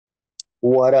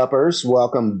What uppers?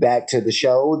 Welcome back to the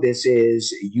show. This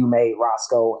is You Made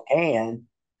Roscoe and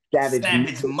Savage.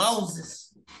 Savage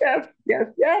Moses. Yes, yes,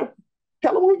 yes.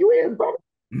 Tell them who you is, brother.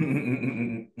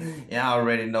 Y'all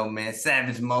already know, man.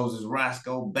 Savage Moses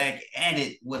Roscoe back at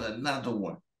it with another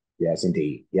one. Yes,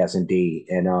 indeed. Yes, indeed.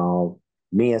 And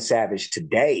me and Savage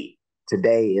today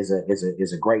is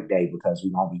a great day because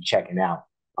we're gonna be checking out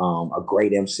a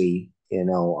great MC,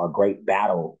 a great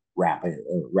battle rap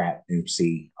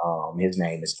MC. His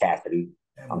name is Cassidy.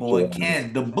 That I'm boy sure.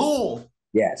 Cass the Bull.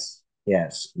 Yes,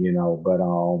 yes, but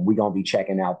we're gonna be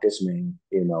checking out this man,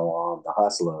 the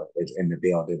hustler is in the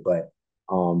building. But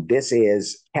this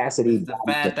is Cassidy.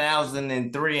 Mr.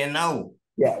 5003 and 0.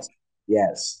 Yes,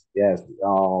 yes, yes.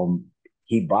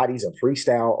 He bodies a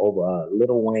freestyle over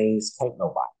Little Wayne's Can't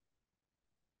Nobody.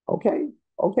 Okay,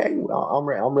 okay.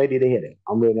 I'm ready to hit it.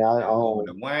 I'm ready. Over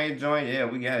the Wayne joint. Yeah,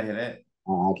 we gotta hear that.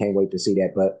 I can't wait to see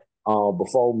that. But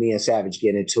before me and Savage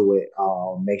get into it,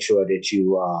 make sure that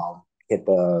you hit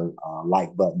the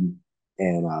like button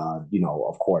and,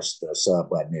 of course, the sub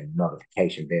button and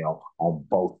notification bell on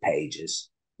both pages.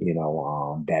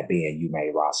 That being You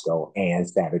Made Roscoe and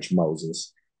Savage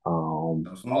Moses. Show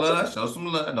some Also, love. Show some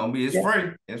love. Don't be. It's yeah,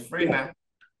 free. It's free yeah, now.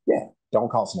 yeah. Don't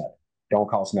cost nothing. Don't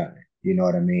cost nothing. You know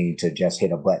what I mean? To just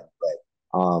hit a button.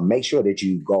 But make sure that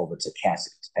you go over to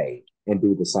Cassidy's page and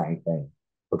do the same thing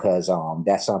because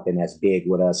that's something that's big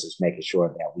with us is making sure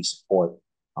that we support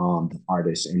the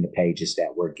artists and the pages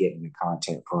that we're getting the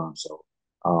content from. So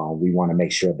we want to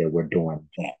make sure that we're doing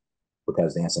that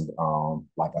because that's some,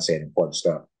 like I said, important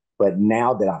stuff. But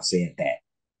now that I've said that,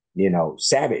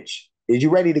 Savage, is you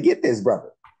ready to get this, brother?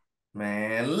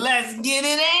 Man, let's get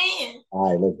it in. All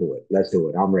right, let's do it. Let's do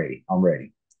it. I'm ready. I'm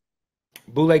ready.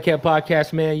 Bootleg Cat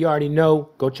Podcast, man. You already know.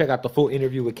 Go check out the full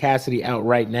interview with Cassidy out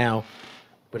right now.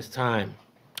 But it's time.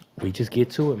 We just get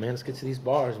to it, man. Let's get to these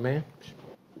bars, man.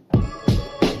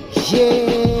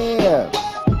 Yeah.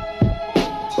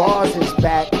 Bars is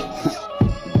back.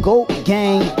 Goat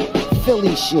gang,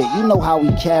 Philly shit. You know how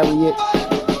we carry it.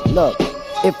 Look.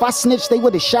 If I snitched, they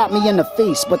would've shot me in the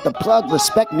face. But the plug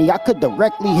respect me, I could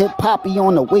directly hit Poppy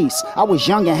on the waist. I was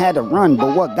young and had to run,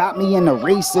 but what got me in the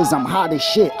race is I'm hot as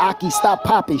shit. Aki, stop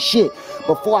popping shit.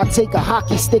 Before I take a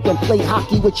hockey stick and play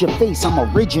hockey with your face,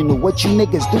 I'm original. What you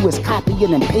niggas do is copy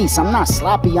it and paste. I'm not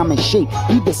sloppy, I'm in shape.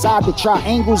 You decide to try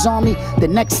angles on me, the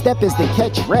next step is to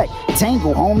catch wreck.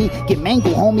 Tangle, homie, get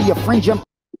mangled, homie, your friend jump.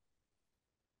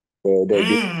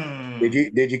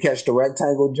 Did you catch the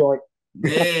rectangle joint?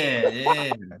 Yeah,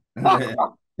 yeah.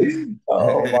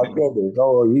 Oh my goodness!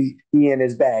 Oh, he in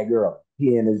his bag early.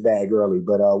 He in his bag early.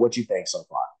 But what you think so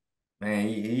far? Man,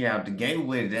 he out the gate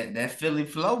with it. That Philly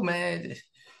flow, man.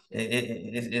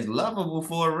 It's lovable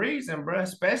for a reason, bro.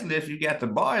 Especially if you got the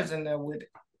bars in there with it.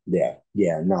 Yeah,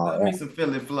 yeah, no, Love me some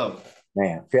Philly flow.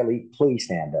 man, Philly, please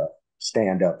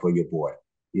stand up for your boy.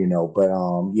 But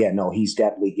yeah, no, he's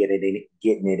definitely getting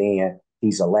it in.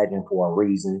 He's a legend for a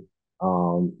reason.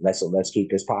 Let's keep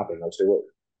this popping. Let's do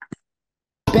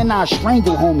it. Then I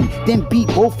strangle homie, then beat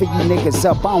both of you niggas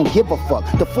up. I don't give a fuck.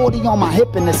 The 40 on my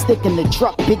hip and the stick in the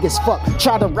truck, big as fuck.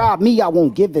 Try to rob me, I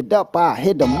won't give it up. I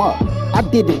hit them up. I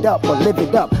did it up, but live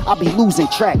it up. I be losing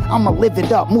track. I'ma live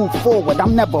it up, move forward.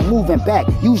 I'm never moving back.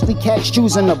 Usually cats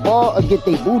choosing the ball or get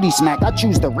their booty smacked. I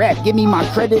choose the rap. Give me my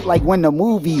credit like when the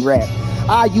movie rap.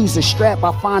 I use a strap,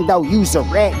 I find out use a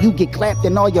rat. You get clapped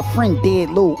and all your friend dead,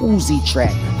 Lil Uzi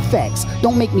track. Facts,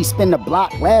 don't make me spin the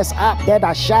block. Last op that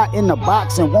I shot in the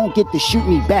box and won't get to shoot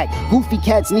me back. Goofy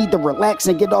cats need to relax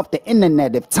and get off the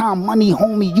internet. If time money,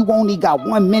 homie, you only got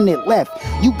 1 minute left.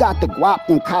 You got the guap,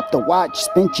 then cop the watch,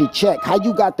 spent your check. How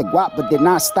you got the guap but did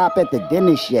not stop at the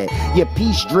dentist yet? Your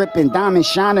piece dripping, diamond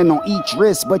shining on each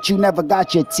wrist, but you never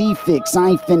got your teeth fixed.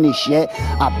 I ain't finished yet.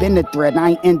 I been a threat,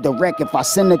 I ain't indirect. If I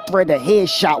send a threat a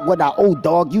headshot, what I owe,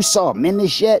 dog? You saw a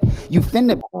menace yet? You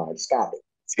finna. Stop it.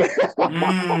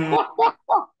 Mm.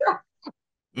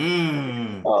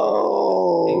 Mm.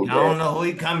 Oh, I don't know who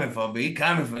he coming for, but he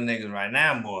coming for niggas right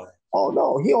now, boy. oh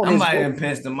no, he on Somebody his done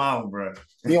pissed him off, bro.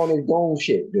 he on his goon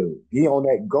shit, dude. He on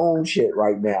that goon shit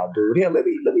right now, dude. Here, let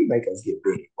me make us get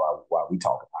big while we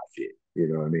talk about shit. You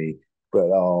know what I mean? But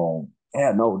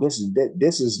yeah, no, this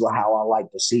is how I like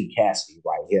to see Cassidy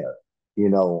right here.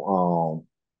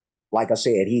 Like I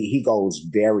said, he goes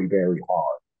very very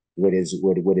hard with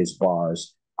his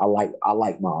bars. I like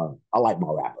my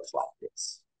rappers like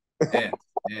this. Yeah,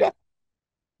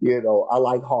 yeah. I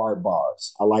like hard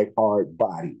bars. I like hard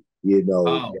body.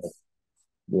 Oh,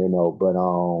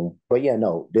 But yeah,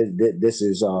 no, this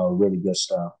is really good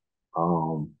stuff.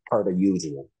 Per the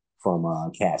usual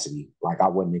from Cassidy. Like I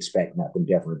wouldn't expect nothing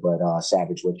different. But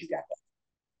Savage, what you got?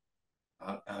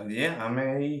 Yeah, I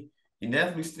mean he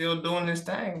definitely still doing his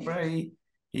thing, bro.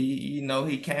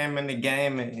 He came in the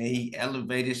game and he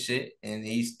elevated shit, and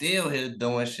he's still here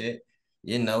doing shit.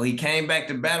 He came back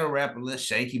to battle rap a little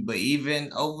shaky, but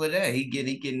even over there, he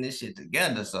getting this shit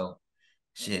together. So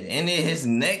shit, any of his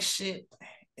next shit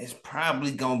is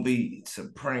probably gonna be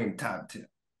supreme top tier.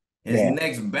 His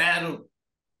next battle,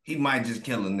 he might just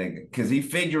kill a nigga because he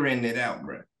figuring it out,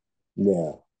 bro.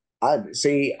 Yeah. I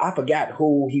forgot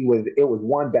who he was. It was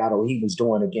one battle he was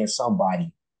doing against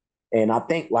somebody. And I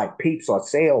think like Peeps or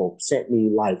Sale sent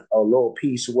me like a little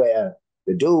piece where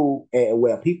the dude and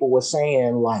where people were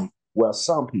saying like, well,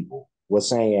 some people were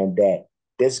saying that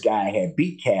this guy had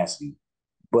beat Cassidy,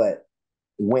 but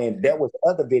when there was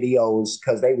other videos,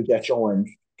 because they were just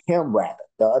showing him rapping,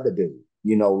 the other dude,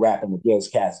 rapping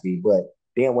against Cassidy. But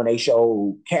then when they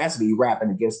showed Cassidy rapping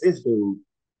against this dude,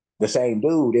 the same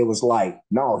dude, it was like,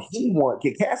 no, he won.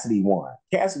 Cassidy won.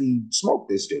 Cassidy smoked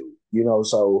this dude,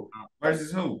 so.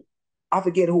 Versus who? I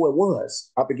forget who it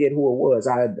was.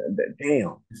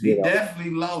 Damn. He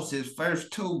definitely lost his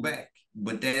first two back.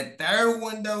 But that third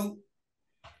one, though,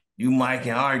 you might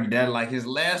can argue that like his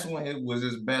last one was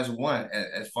his best one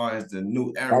as far as the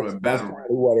new era of battle.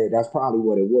 That's probably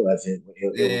what it was. It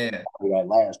was probably that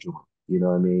last one. You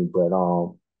know what I mean?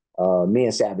 But me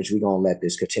and Savage, we gonna let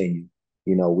this continue.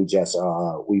 We just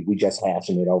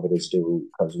hashing it over this dude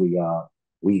because we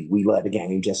love the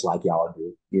game just like y'all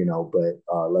do, but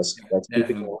let's keep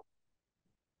it going.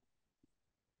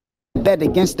 Bet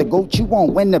against the GOAT, you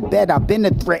won't win the bet. I've been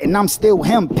a threat and I'm still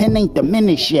him. Pen ain't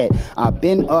diminished yet. I've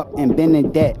been up and been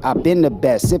in debt. I've been the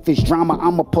best. If it's drama,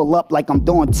 I'ma pull up like I'm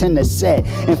doing 10 a set.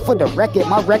 And for the record,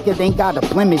 my record ain't got a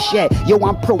blemish yet. Yo,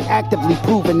 I'm proactively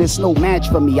proving it's no match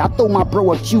for me. I throw my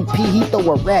bro a QP, he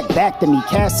throw a rack back to me.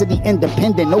 Cassidy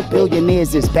independent, no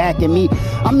billionaires is backing me.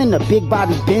 I'm in the big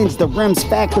body Benz, the rims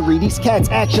factory. These cats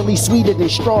actually sweeter than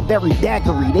strawberry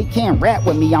daiquiri. They can't rap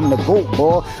with me, I'm the GOAT,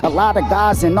 boy. A lot of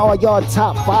guys in all y'all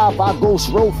top 5 I ghost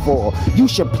row for. You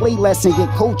should play less and get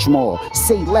coach more.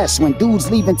 Say less when dudes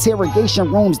leave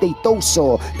interrogation rooms, they throw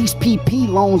sore. These PP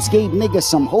loans gave niggas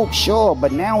some hope, sure,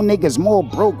 but now niggas more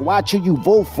broke. Watch who you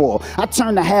vote for. I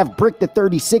turn a half brick to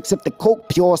 36 if the coke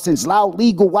pure. Since loud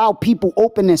legal, wild people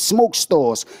opening smoke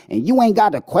stores. And you ain't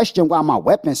got to question why my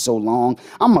weapon's so long.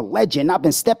 I'm a legend, I've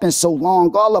been stepping so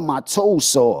long, all of my toes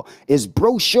sore. Is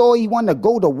bro sure he wanna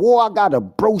go to war? I got a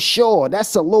brochure.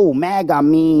 That's a little mag,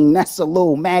 that's a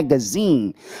little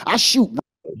magazine. I shoot.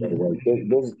 The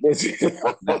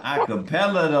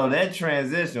acapella though, that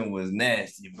transition was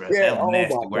nasty, bro. Yeah, that was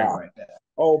nasty work right there.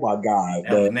 Oh my God,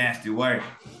 that was nasty work.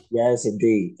 Yes,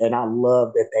 indeed, and I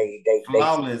love that they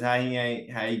flawless how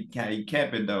he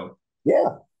kept it though.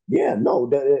 Yeah, no,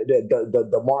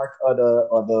 the mark of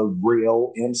the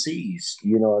real MCs.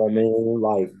 You know what I mean?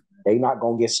 Like they not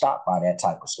gonna get stopped by that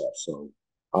type of stuff. So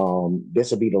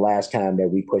this will be the last time that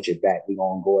we push it back. We're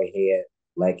gonna go ahead,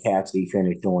 let Cassidy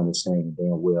finish doing his thing, and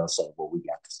then we'll say what we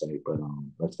got to say. But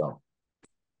let's go.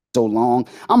 So long,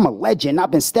 I'm a legend,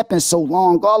 I've been stepping so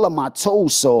long, all of my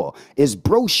toes sore. Is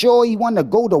bro sure he wanna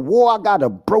go to war? I got a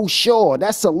brochure.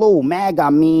 That's a little mag,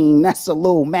 that's a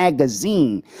little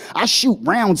magazine. I shoot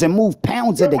rounds and move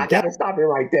pounds of the I gotta stop it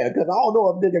right there, because I don't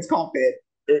know if niggas caught that.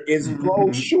 Is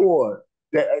brochure,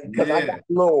 because I got a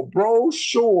little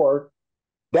brochure.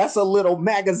 That's a little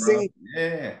magazine.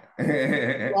 Yeah.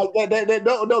 Like that,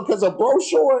 no, because a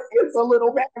brochure is a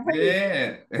little magazine.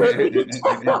 Yeah.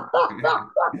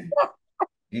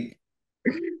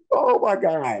 Oh my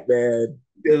God, man.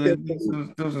 Do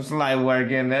some slight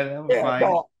work in that. That was fine.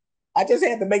 No, I just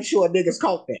had to make sure niggas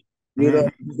caught that. You know,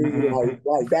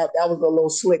 like that was a little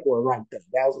slick one right there.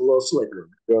 That was a little slick one.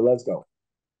 Girl, let's go.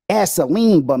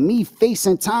 Gasoline, but me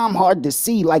facing time hard to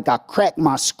see like I cracked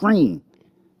my screen.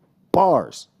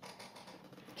 Bars.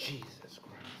 Jesus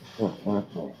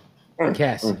Christ.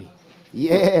 Cassidy.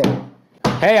 Yeah.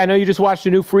 Hey, I know you just watched the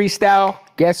new Freestyle.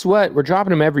 Guess what? We're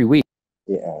dropping them every week.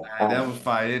 Yeah. That was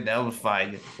fire.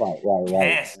 Right.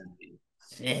 Cassidy.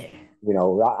 Yeah. You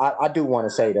know, I do want to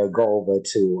say to go over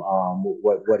to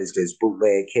what is this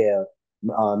bootleg Kev?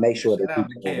 Make sure that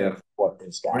people support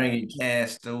this guy. Bringing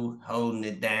cash through, holding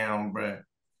it down, bro.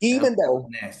 Even though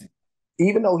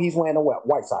he's wearing a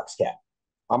White Sox cap.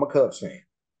 I'm a Cubs fan,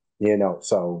 you know,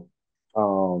 so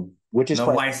which is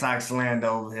no White Sox slander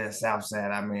over here, Southside.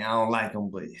 I mean, I don't like them,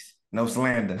 but no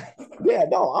slander. Yeah,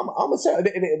 no, I'm I'm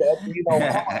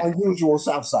an unusual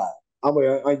Southside. I'm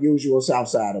an unusual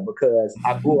Southsider because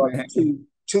I grew up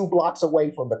two blocks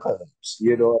away from the Cubs.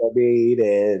 You know what I mean?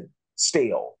 And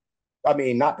still, I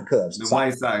mean, not the Cubs. The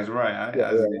White Sox, right? Yeah.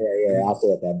 I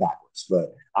said that backwards,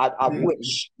 but I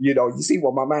wish, you know, you see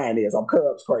what my mind is. I'm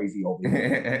Cubs crazy over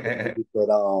here.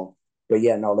 But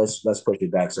yeah, no, let's push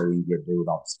it back so we can get dude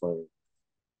off the screen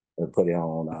and put it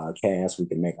on cast. We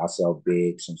can make ourselves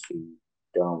big since we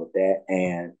done with that.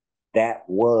 And that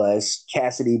was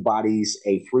Cassidy bodies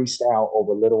a freestyle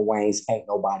over Lil Wayne's Can't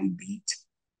Nobody Beat.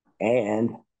 And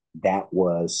that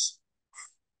was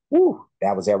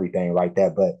everything right there.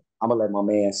 But I'm gonna let my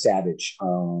man Savage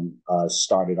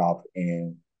start it off,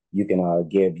 and you can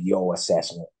give your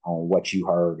assessment on what you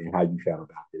heard and how you felt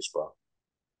about this, bro.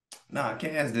 Nah,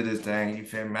 Cass did his thing, you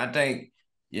feel me? I think,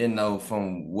 you know,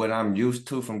 from what I'm used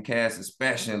to from Cass,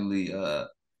 especially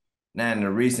now in the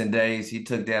recent days, he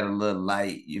took that a little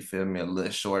light, you feel me, a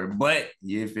little shorter. But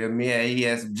you feel me, yeah, he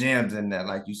had some gems in there.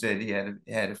 Like you said, he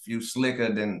had a few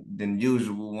slicker than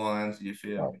usual ones, you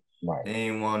feel me? Right. They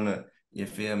ain't wanna, you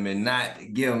feel me,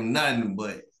 not give him nothing,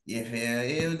 but you feel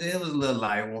me, it was a little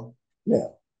light one. Yeah.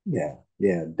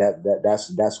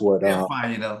 That's what still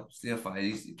fire though. Still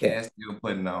fire. Cass still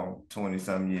putting on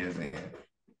 20-something years in.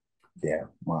 Yeah,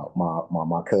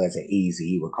 my cousin Easy,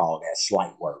 he would call that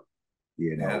slight work.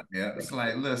 You know,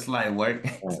 little slight work.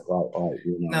 Right.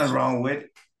 You know, nothing wrong with it.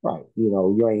 Right. You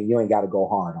know, you ain't got to go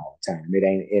hard all the time. It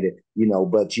ain't it. You know,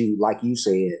 but you, like you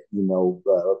said, you know,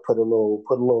 put a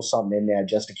little something in there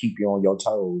just to keep you on your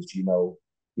toes. You know,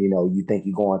 you think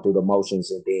you're going through the motions,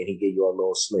 and then he give you a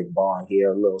little slick bar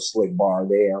here, a little slick bar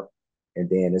there, and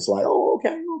then it's like, oh,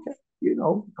 okay. You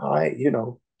know, all right. You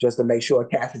know, just to make sure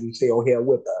Cassidy's still here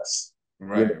with us.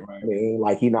 Right. You know, I mean,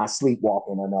 like he not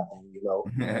sleepwalking or nothing. You know.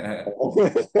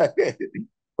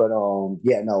 But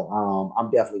yeah, no,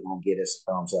 I'm definitely gonna get this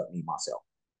a thumbs up, me myself.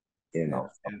 You know.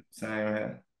 Same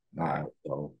here. All right.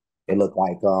 So it looked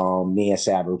like me and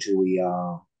Savage, we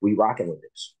rocking with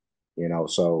this. You know,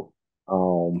 so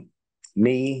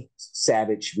me,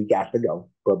 Savage, we got to go.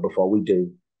 But before we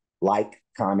do, like,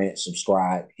 comment,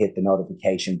 subscribe, hit the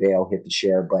notification bell, hit the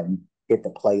share button, hit the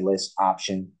playlist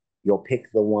option. You'll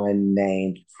pick the one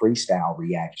named Freestyle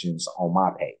Reactions on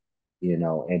my page, you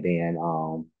know, and then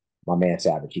my man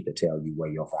Savage, he could tell you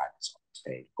where you'll find this on the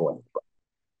stage. Go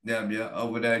ahead. Yeah.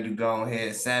 Over there, you go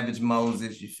ahead. Savage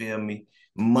Moses, you feel me?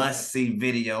 Must see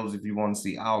videos if you want to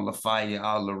see all the fire,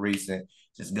 all the recent.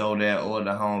 Just go there or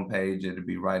the homepage. It'll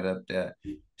be right up there.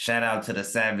 Shout out to the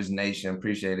Savage Nation.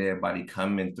 Appreciate everybody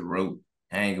coming through,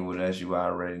 hanging with us. You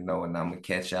already know, and I'm going to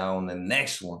catch y'all on the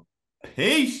next one.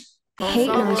 Peace.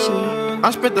 I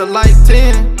spent the light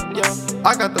 10, yeah.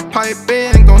 I got the pipe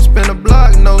in, gon' spin a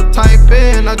block, no type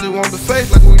in. I just want the face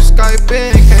like we Skype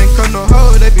in. Can't cut no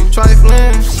hoe, they be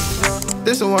trifling.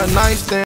 This is one night stand.